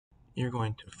you're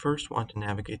going to first want to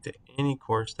navigate to any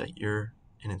course that you're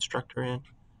an instructor in.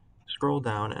 Scroll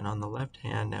down, and on the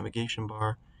left-hand navigation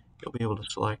bar, you'll be able to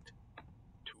select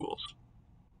Tools.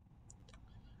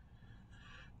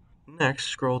 Next,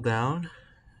 scroll down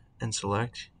and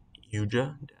select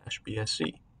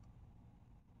YuJa-BSc.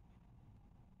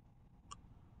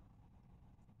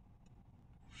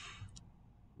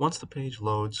 Once the page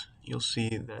loads, you'll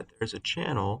see that there's a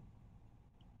channel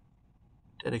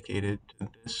dedicated to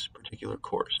this particular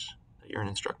course that you're an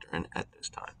instructor in at this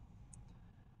time.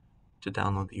 To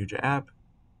download the YuJa app,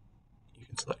 you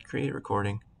can select Create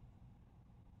Recording.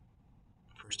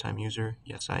 First time user,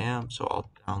 yes I am, so I'll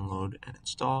download and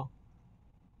install.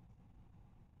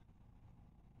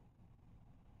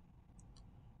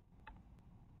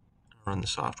 And run the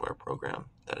software program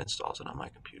that installs it on my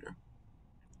computer.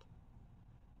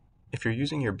 If you're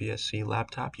using your BSc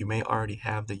laptop, you may already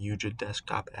have the YuJa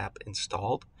desktop app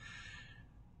installed.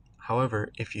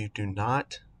 However, if you do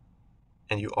not,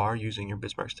 and you are using your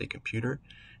Bismarck State computer,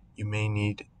 you may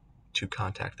need to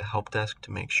contact the help desk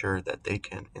to make sure that they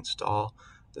can install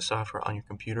the software on your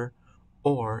computer.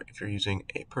 Or if you're using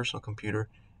a personal computer,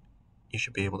 you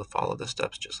should be able to follow the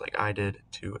steps just like I did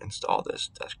to install this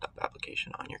desktop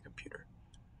application on your computer.